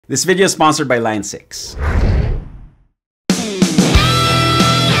This video is sponsored by Line 6.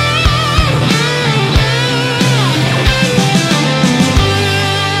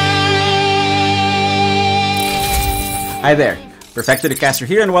 Hi there, Perfecto the Castro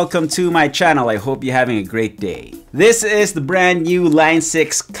here and welcome to my channel. I hope you're having a great day. This is the brand new Line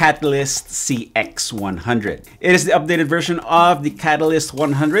 6 Catalyst CX100. It is the updated version of the Catalyst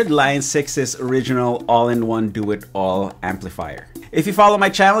 100, Line 6's original all-in-one do-it-all amplifier. If you follow my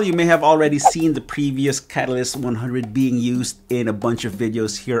channel, you may have already seen the previous Catalyst 100 being used in a bunch of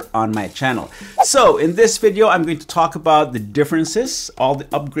videos here on my channel. So in this video, I'm going to talk about the differences, all the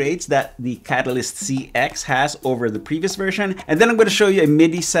upgrades that the Catalyst CX has over the previous version. And then I'm going to show you a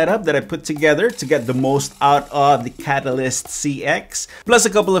MIDI setup that I put together to get the most out of the Catalyst CX, plus a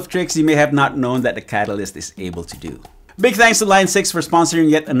couple of tricks you may have not known that the Catalyst is able to do. Big thanks to Line 6 for sponsoring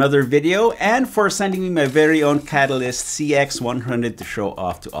yet another video and for sending me my very own Catalyst CX100 to show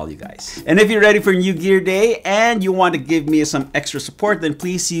off to all you guys. And if you're ready for New Gear Day and you want to give me some extra support, then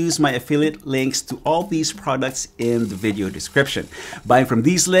please use my affiliate links to all these products in the video description. Buying from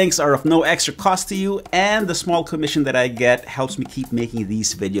these links are of no extra cost to you, and the small commission that I get helps me keep making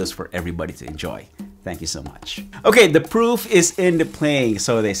these videos for everybody to enjoy. Thank you so much. Okay, the proof is in the playing,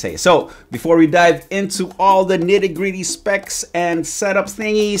 so they say. So before we dive into all the nitty-gritty specs and setup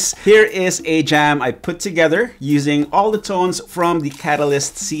thingies, here is a jam I put together using all the tones from the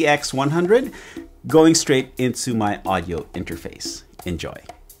Catalyst CX100 going straight into my audio interface. Enjoy.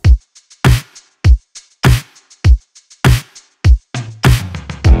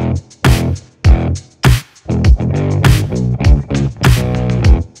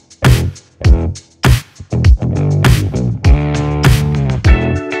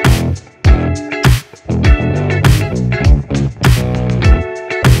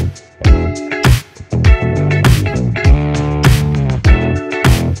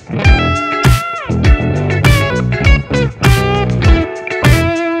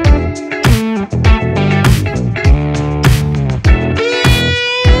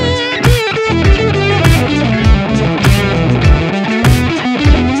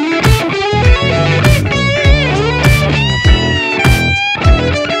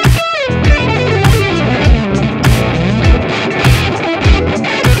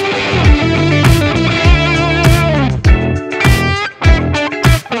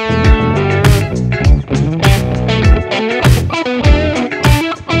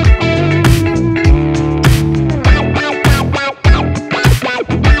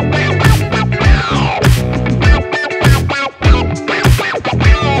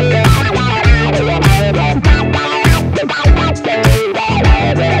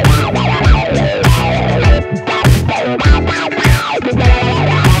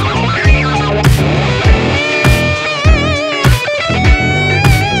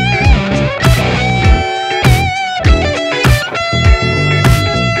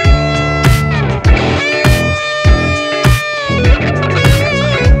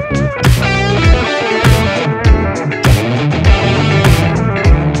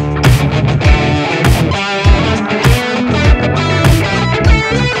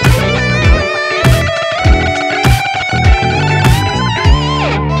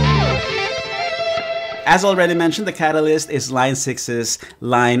 As already mentioned, the Catalyst is Line 6's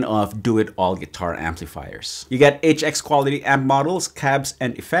line of do-it-all guitar amplifiers. You get HX quality amp models, cabs,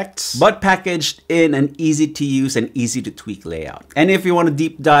 and effects, but packaged in an easy-to-use and easy-to-tweak layout. And if you want to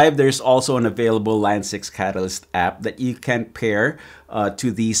deep dive, there's also an available Line 6 Catalyst app that you can pair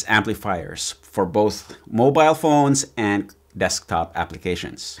to these amplifiers for both mobile phones and desktop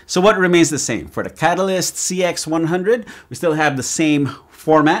applications. So what remains the same? For the Catalyst CX100, we still have the same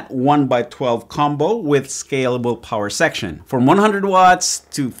format, 1x12 combo with scalable power section. From 100 watts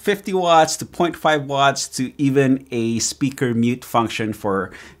to 50 watts to 0.5 watts to even a speaker mute function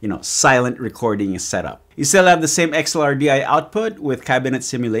for, silent recording setup. You still have the same XLR DI output with cabinet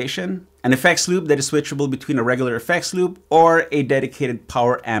simulation, an effects loop that is switchable between a regular effects loop or a dedicated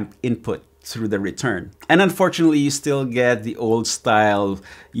power amp input through the return. And unfortunately, you still get the old style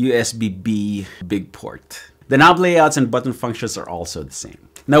USB-B big port. The knob layouts and button functions are also the same.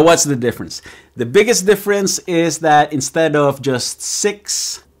 Now, what's the difference? The biggest difference is that instead of just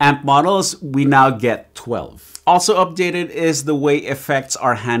 6 amp models, we now get 12. Also updated is the way effects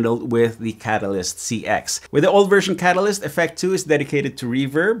are handled with the Catalyst CX. With the old version Catalyst, Effect 2 is dedicated to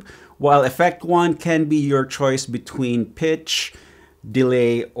reverb, while Effect 1 can be your choice between pitch,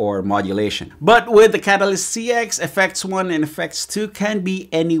 delay, or modulation. But with the Catalyst CX, Effects 1 and Effects 2 can be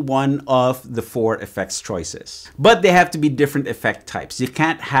any one of the 4 effects choices. But they have to be different effect types. You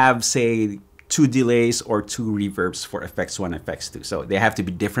can't have, say, 2 delays or 2 reverbs for effects 1 and effects 2. So they have to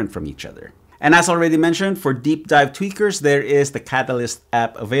be different from each other. And as already mentioned, for deep dive tweakers, there is the Catalyst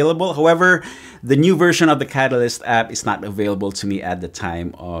app available. However, the new version of the Catalyst app is not available to me at the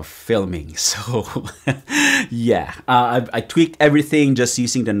time of filming. So yeah, I tweaked everything just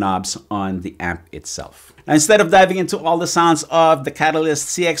using the knobs on the amp itself. Now, instead of diving into all the sounds of the Catalyst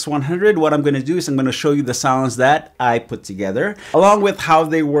CX100, what I'm going to do is I'm going to show you the sounds that I put together, along with how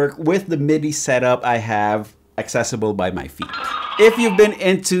they work with the MIDI setup I have accessible by my feet. If you've been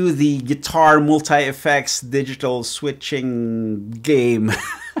into the guitar multi-effects digital switching game,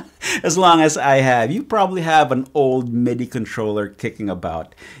 as long as I have, you probably have an old MIDI controller kicking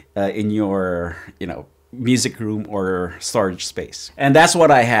about in your, music room or storage space. And that's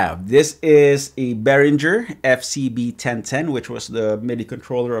what I have. This is a Behringer FCB 1010, which was the MIDI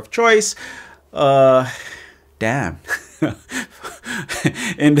controller of choice. Damn.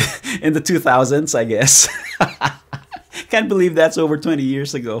 in the 2000s, I guess. Can't believe that's over 20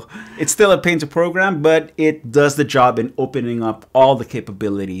 years ago. It's still a pain to program, but it does the job in opening up all the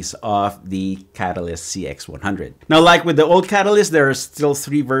capabilities of the Catalyst CX100. Now, like with the old Catalyst, there are still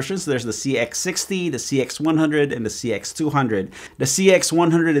 3 versions. There's the CX60, the CX100, and the CX200. The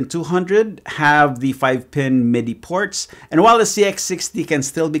CX100 and 200 have the 5-pin MIDI ports. And while the CX60 can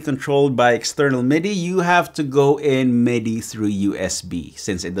still be controlled by external MIDI, you have to go in MIDI through USB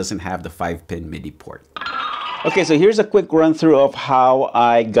since it doesn't have the 5-pin MIDI port. Okay, so here's a quick run through of how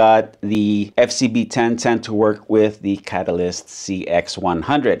I got the FCB 1010 to work with the Catalyst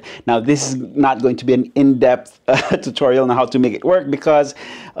CX100. Now, this is not going to be an in-depth tutorial on how to make it work because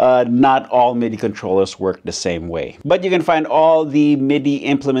not all MIDI controllers work the same way. But you can find all the MIDI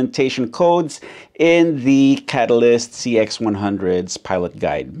implementation codes in the Catalyst CX100's pilot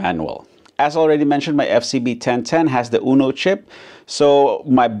guide manual. As already mentioned, my FCB 1010 has the Uno chip. So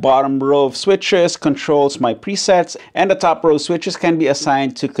my bottom row of switches controls my presets, and the top row switches can be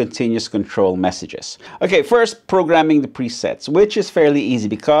assigned to continuous control messages. Okay, first, programming the presets, which is fairly easy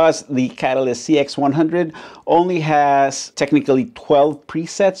because the Catalyst CX100 only has technically 12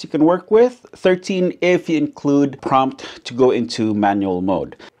 presets you can work with, 13 if you include prompt to go into manual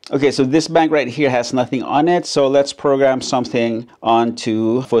mode. Okay, so this bank right here has nothing on it, so let's program something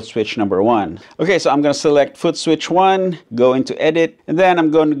onto foot switch number 1. Okay, so I'm going to select foot switch 1, go into edit, and then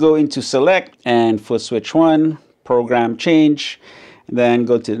I'm going to go into select and foot switch 1, program change, and then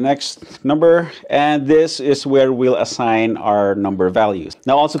go to the next number, and this is where we'll assign our number values.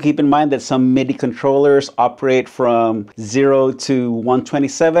 Now also keep in mind that some MIDI controllers operate from 0 to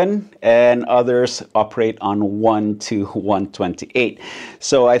 127 and others operate on 1 to 128.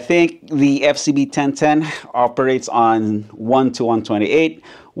 So I think the FCB 1010 operates on 1 to 128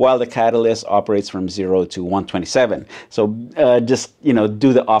 while the Catalyst operates from 0 to 127. So just,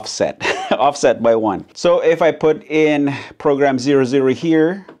 do the offset, offset by 1. So if I put in program 00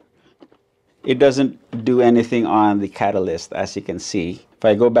 here, it doesn't do anything on the Catalyst, as you can see. If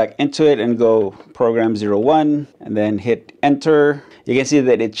I go back into it and go program 01 and then hit enter, you can see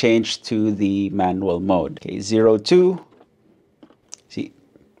that it changed to the manual mode. Okay, 02, see,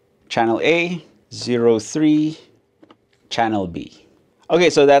 channel A, 03, channel B. Okay,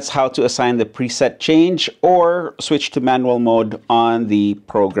 so that's how to assign the preset change or switch to manual mode on the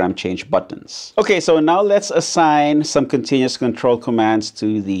program change buttons. Okay, so now let's assign some continuous control commands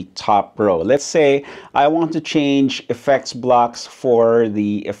to the top row. Let's say I want to change effects blocks for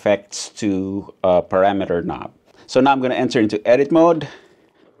the effects to parameter knob. So now I'm going to enter into edit mode.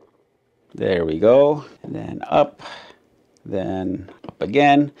 There we go. And then up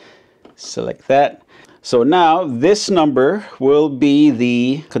again. Select that. So now this number will be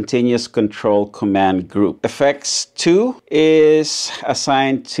the continuous control command group. Effects 2 is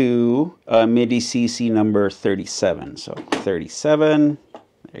assigned to MIDI CC number 37. So 37,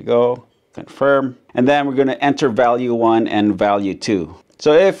 there you go, confirm. And then we're going to enter value 1 and value 2.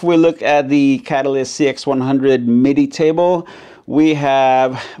 So if we look at the Catalyst CX100 MIDI table, we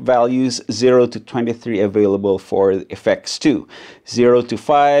have values 0 to 23 available for effects 2. 0 to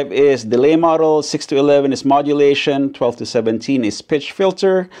 5 is delay model, 6 to 11 is modulation, 12 to 17 is pitch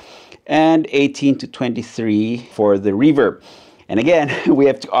filter, and 18 to 23 for the reverb. And again, we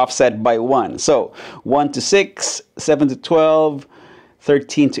have to offset by 1. So 1 to 6, 7 to 12,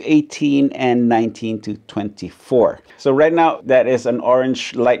 13 to 18, and 19 to 24. So right now, that is an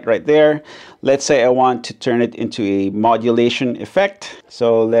orange light right there. Let's say I want to turn it into a modulation effect.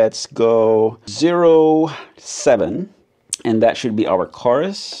 So let's go 07, and that should be our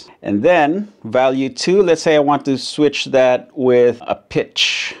chorus. And then value 2, let's say I want to switch that with a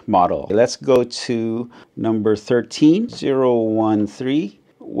pitch model. Let's go to number 13, 013.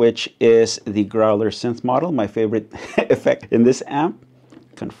 which is the Growler synth model, my favorite effect in this amp.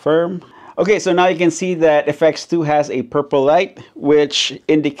 Confirm. Okay, so now you can see that Effects 2 has a purple light, which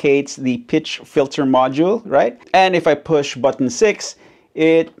indicates the pitch filter module, right? And if I push button 6,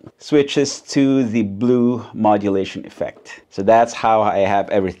 it switches to the blue modulation effect. So that's how I have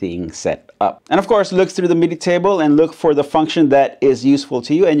everything set up. And of course, look through the MIDI table and look for the function that is useful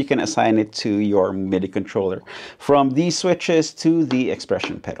to you, and you can assign it to your MIDI controller. From these switches to the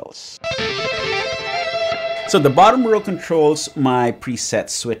expression pedals. So the bottom row controls my preset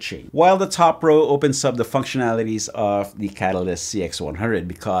switching, while the top row opens up the functionalities of the Catalyst CX100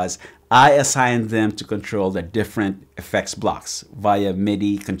 because I assigned them to control the different effects blocks via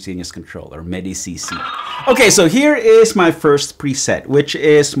MIDI continuous control or MIDI CC. Okay, so here is my first preset, which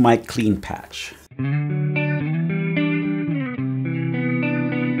is my clean patch.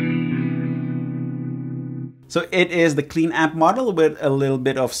 So it is the clean amp model with a little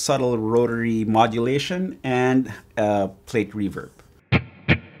bit of subtle rotary modulation and plate reverb.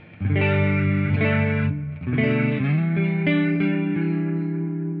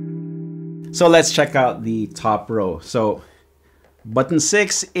 So let's check out the top row. So button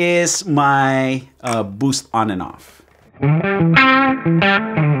 6 is my boost on and off.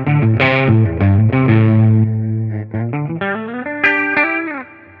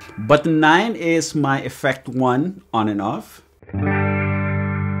 Button 9 is my effect 1 on and off.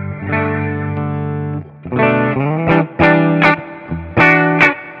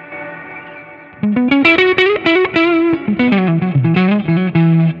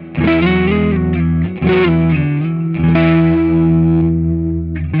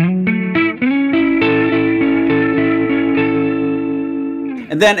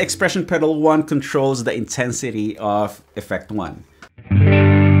 And then expression pedal 1 controls the intensity of effect 1.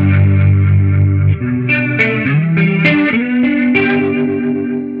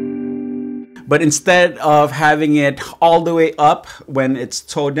 But instead of having it all the way up when it's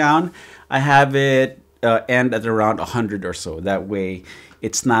towed down, I have it end at around 100 or so. That way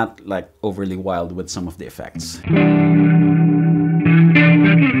it's not like overly wild with some of the effects.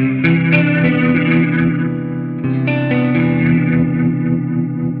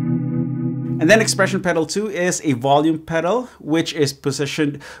 And then expression pedal 2 is a volume pedal, which is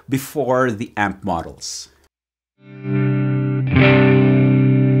positioned before the amp models.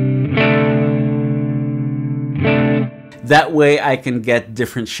 That way I can get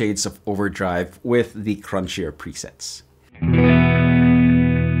different shades of overdrive with the crunchier presets.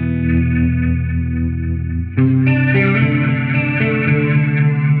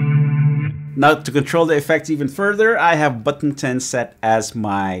 Now to control the effects even further, I have button 10 set as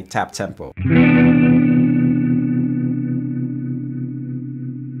my tap tempo.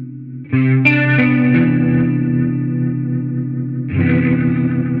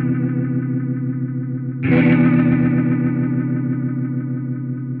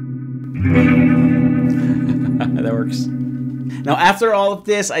 That works. Now after all of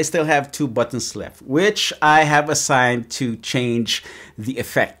this, I still have 2 buttons left, which I have assigned to change the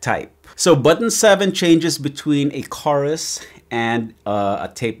effect type. So button 7 changes between a chorus and a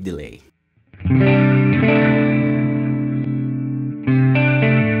tape delay.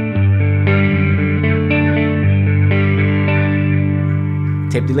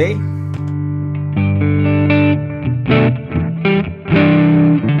 Tape delay.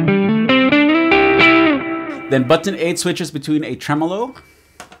 Then button 8 switches between a tremolo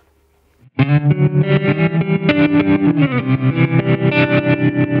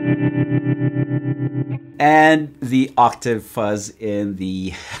and the octave fuzz in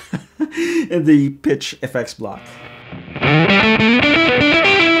the in the pitch effects block.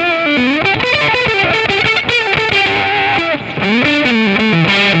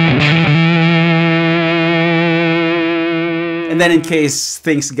 And then in case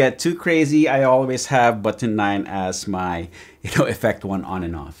things get too crazy, I always have button 9 as my, effect 1 on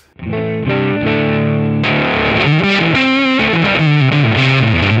and off.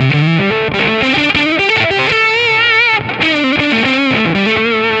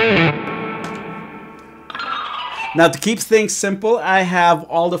 Now to keep things simple, I have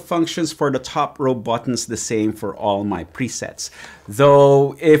all the functions for the top row buttons the same for all my presets.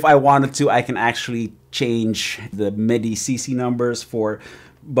 Though if I wanted to, I can actually change the MIDI CC numbers for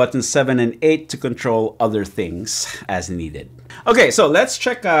buttons 7 and 8 to control other things as needed. Okay, so let's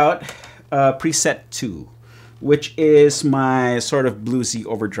check out preset 2, which is my sort of bluesy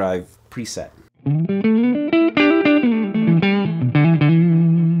overdrive preset.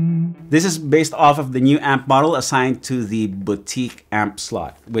 This is based off of the new amp model assigned to the boutique amp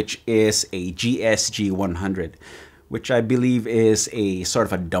slot, which is a GSG 100, which I believe is a sort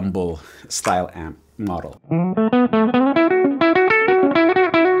of a Dumble style amp model.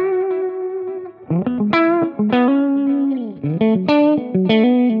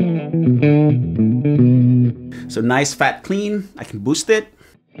 So nice, fat, clean. I can boost it.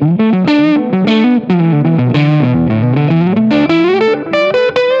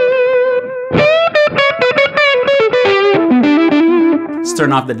 Let's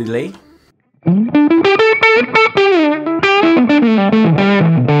turn off the delay.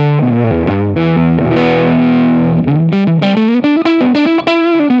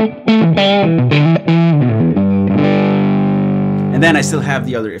 And then I still have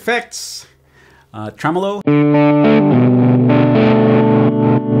the other effects. Tremolo.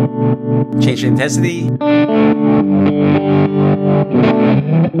 Change the intensity.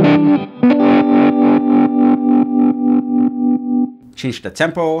 Change the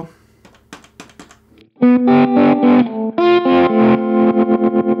tempo.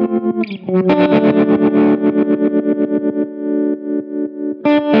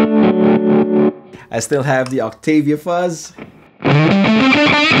 I still have the Octavia fuzz.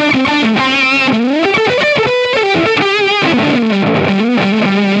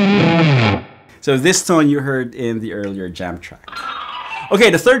 So this tone you heard in the earlier jam track.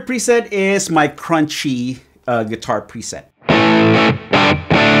 Okay, the third preset is my crunchy guitar preset.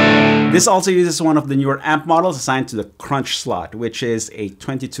 This also uses one of the newer amp models assigned to the crunch slot, which is a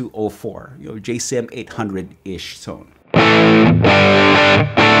 2204, JCM 800-ish tone.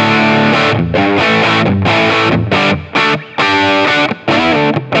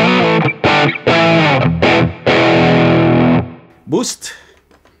 Boost.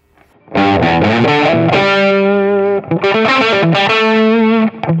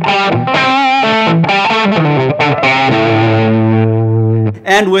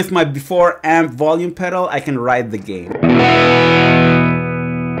 And with my before amp volume pedal, I can ride the gain.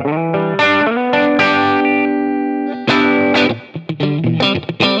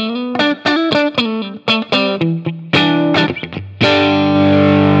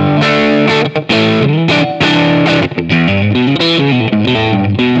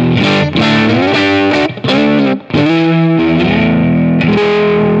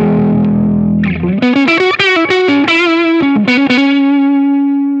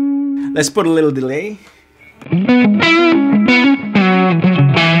 Let's put a little delay.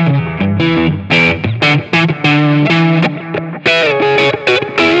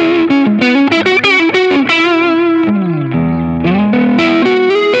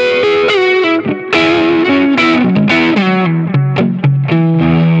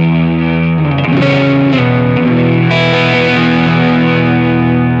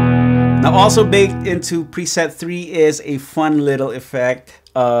 Now also baked into preset 3 is a fun little effect,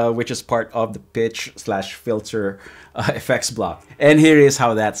 which is part of the pitch/filter effects block. And here is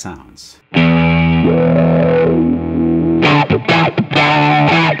how that sounds.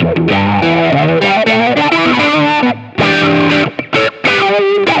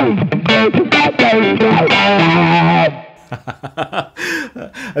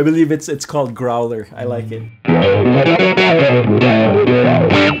 I believe it's called Growler. I like it.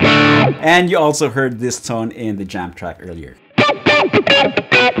 And you also heard this tone in the jam track earlier.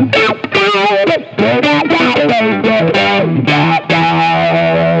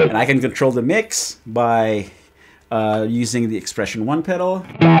 And I can control the mix by using the Expression 1 pedal.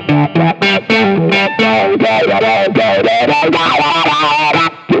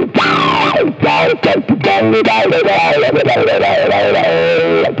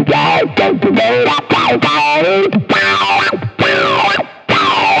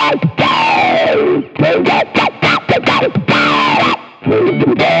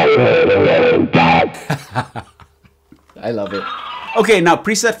 I love it. Okay, now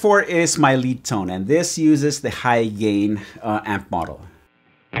preset 4 is my lead tone, and this uses the high gain amp model.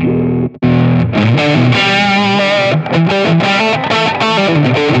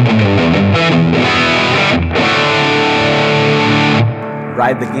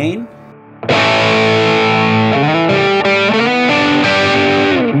 Ride the gain.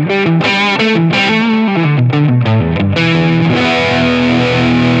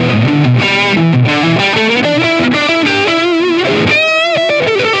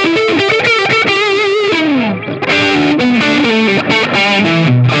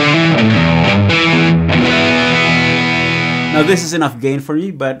 Now this is enough gain for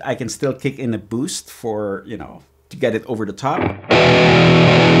me, but I can still kick in a boost for, to get it over the top.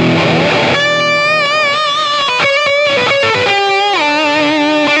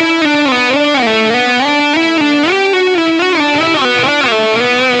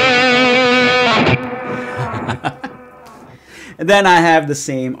 then I have the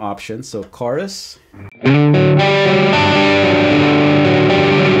same option. So chorus.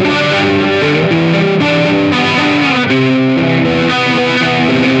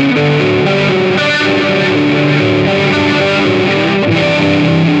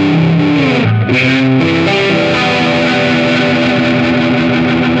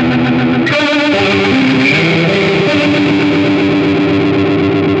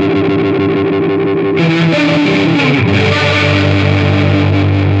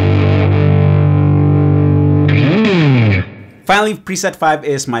 Finally, preset 5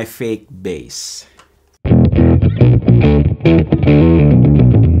 is my fake bass.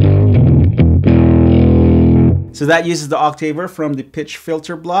 So that uses the octaver from the pitch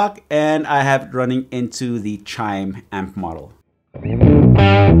filter block, and I have it running into the chime amp model.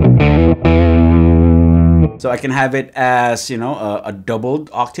 So I can have it as, you know, a doubled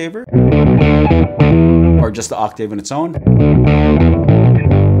octaver, or just the octave on its own.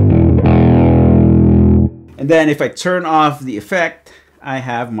 And then if I turn off the effect, I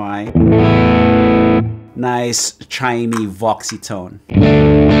have my nice chimey voxy tone.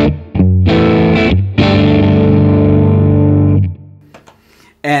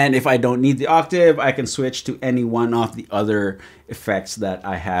 And if I don't need the octave, I can switch to any one of the other effects that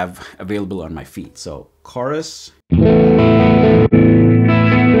I have available on my feet. So chorus.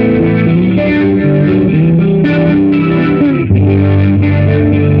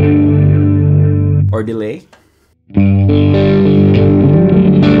 Or delay.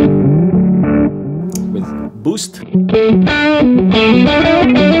 With boost.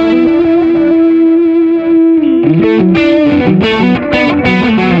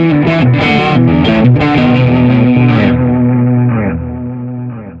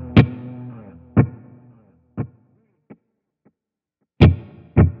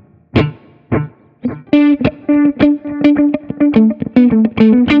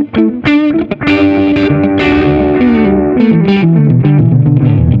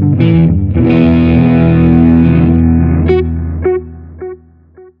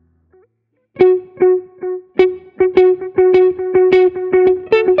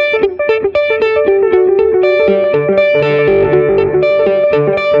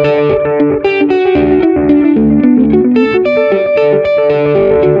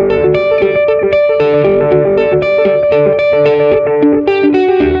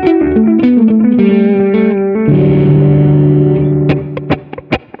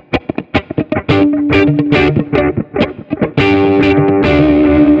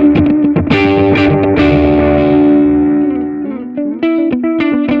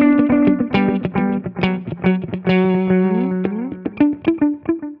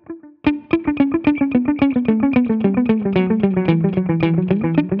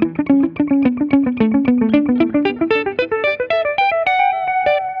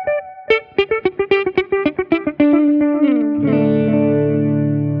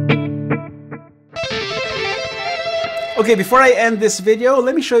 Okay, before I end this video,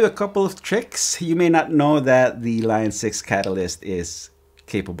 let me show you a couple of tricks you may not know that the Line 6 Catalyst is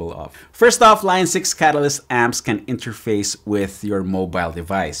capable of. First off, Line 6 Catalyst amps can interface with your mobile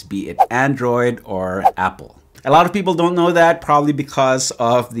device, be it Android or Apple. A lot of people don't know that, probably because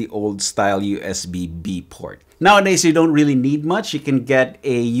of the old style USB-B port. Nowadays, you don't really need much. You can get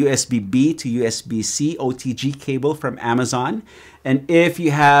a USB-B to USB-C OTG cable from Amazon. And if you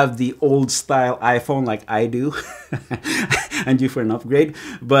have the old style iPhone like I do, I'm due for an upgrade.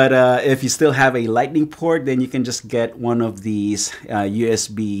 But if you still have a Lightning port, then you can just get one of these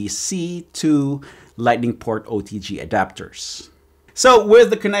USB-C to Lightning port OTG adapters. So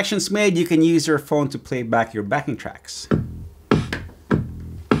with the connections made, you can use your phone to play back your backing tracks.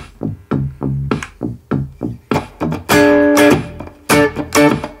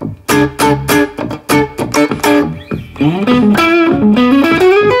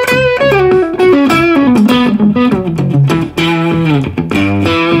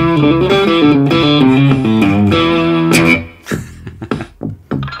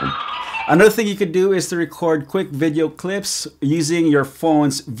 Another thing you could do is to record quick video clips using your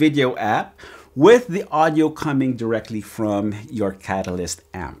phone's video app with the audio coming directly from your Catalyst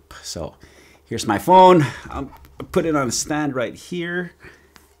amp. So here's my phone. I'll put it on a stand right here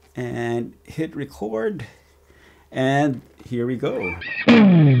and hit record. And here we go.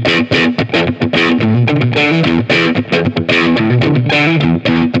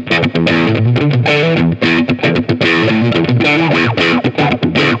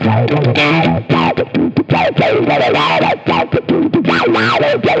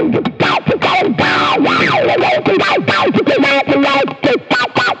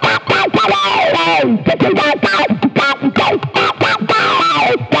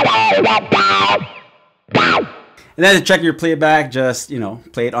 And then to check your playback, just,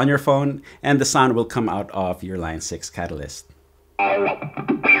 play it on your phone and the sound will come out of your Line 6 Catalyst.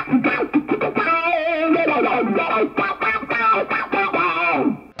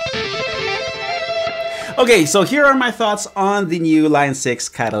 Okay, so here are my thoughts on the new Line 6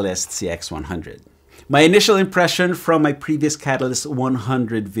 Catalyst CX100. My initial impression from my previous Catalyst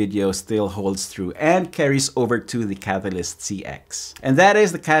 100 video still holds true and carries over to the Catalyst CX. And that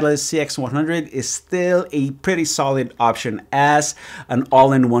is the Catalyst CX100 is still a pretty solid option as an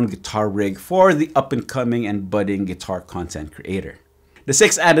all-in-one guitar rig for the up-and-coming and budding guitar content creator. The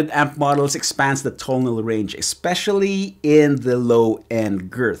 6 added amp models expands the tonal range, especially in the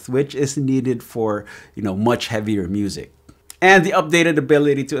low-end girth, which is needed for, much heavier music. And the updated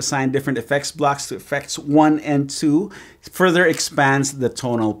ability to assign different effects blocks to effects 1 and 2 further expands the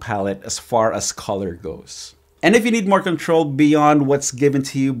tonal palette as far as color goes. And if you need more control beyond what's given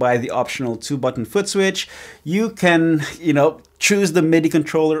to you by the optional 2-button foot switch, you can, choose the MIDI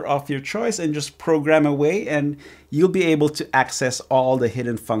controller of your choice and just program away, and you'll be able to access all the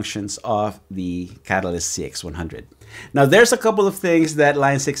hidden functions of the Catalyst CX100. Now, there's a couple of things that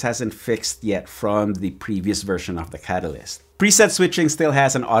Line 6 hasn't fixed yet from the previous version of the Catalyst. Preset switching still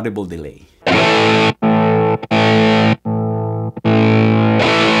has an audible delay.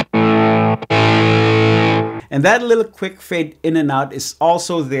 And that little quick fade in and out is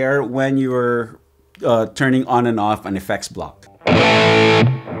also there when you're turning on and off an effects block.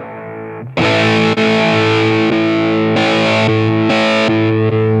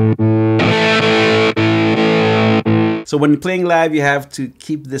 So when playing live, you have to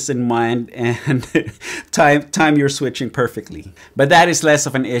keep this in mind and time your switching perfectly. But that is less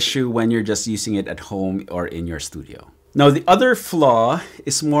of an issue when you're just using it at home or in your studio. Now, the other flaw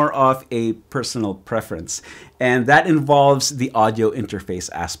is more of a personal preference, and that involves the audio interface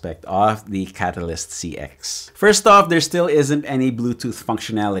aspect of the Catalyst CX. First off, there still isn't any Bluetooth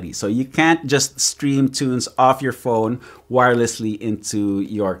functionality, so you can't just stream tunes off your phone wirelessly into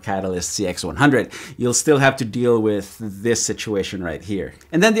your Catalyst CX100. You'll still have to deal with this situation right here.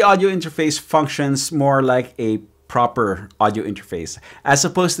 And then the audio interface functions more like a proper audio interface, as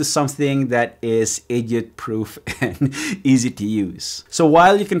opposed to something that is idiot-proof and easy to use. So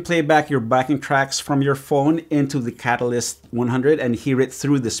while you can play back your backing tracks from your phone into the Catalyst 100 and hear it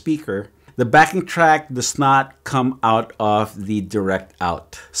through the speaker, the backing track does not come out of the direct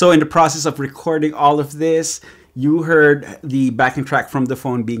out. So in the process of recording all of this, you heard the backing track from the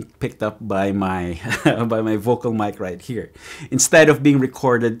phone being picked up by my by my vocal mic right here, instead of being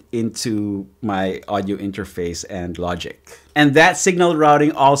recorded into my audio interface and Logic. And that signal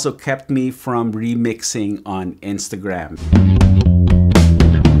routing also kept me from remixing on Instagram.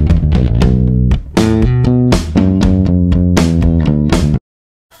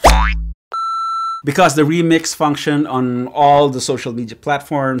 Because the remix function on all the social media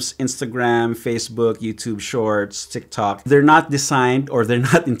platforms, Instagram, Facebook, YouTube Shorts, TikTok, they're not designed or they're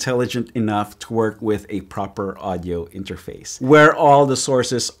not intelligent enough to work with a proper audio interface where all the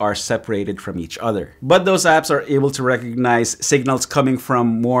sources are separated from each other. But those apps are able to recognize signals coming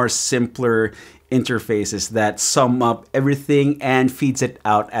from more simpler interfaces that sum up everything and feeds it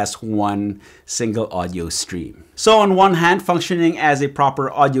out as one single audio stream. So on one hand, functioning as a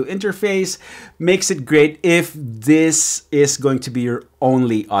proper audio interface makes it great if this is going to be your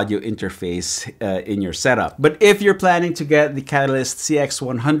only audio interface in your setup. But if you're planning to get the Catalyst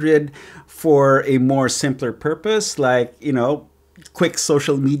CX100 for a more simpler purpose, like, quick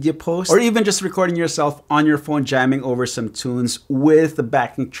social media posts, or even just recording yourself on your phone jamming over some tunes with the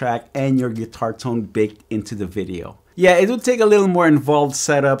backing track and your guitar tone baked into the video. Yeah, it would take a little more involved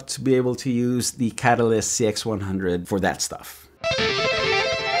setup to be able to use the Catalyst CX100 for that stuff.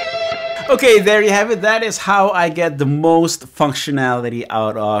 Okay, there you have it. That is how I get the most functionality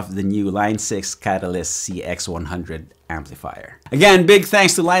out of the new Line 6 Catalyst CX100 amplifier. Again, big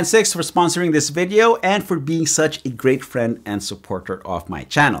thanks to Line 6 for sponsoring this video and for being such a great friend and supporter of my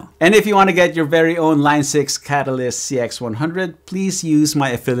channel. And if you want to get your very own Line 6 Catalyst CX100, please use my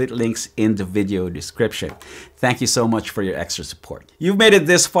affiliate links in the video description. Thank you so much for your extra support. You've made it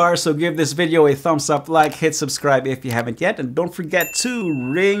this far, so give this video a thumbs up, like, hit subscribe if you haven't yet, and don't forget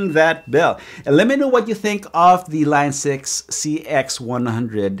to ring that bell. And let me know what you think of the Line 6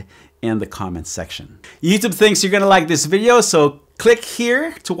 CX100 in the comments section. YouTube thinks you're gonna like this video, so click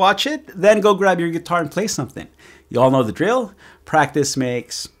here to watch it, then go grab your guitar and play something. You all know the drill. Practice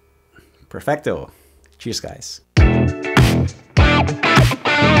makes perfecto. Cheers, guys.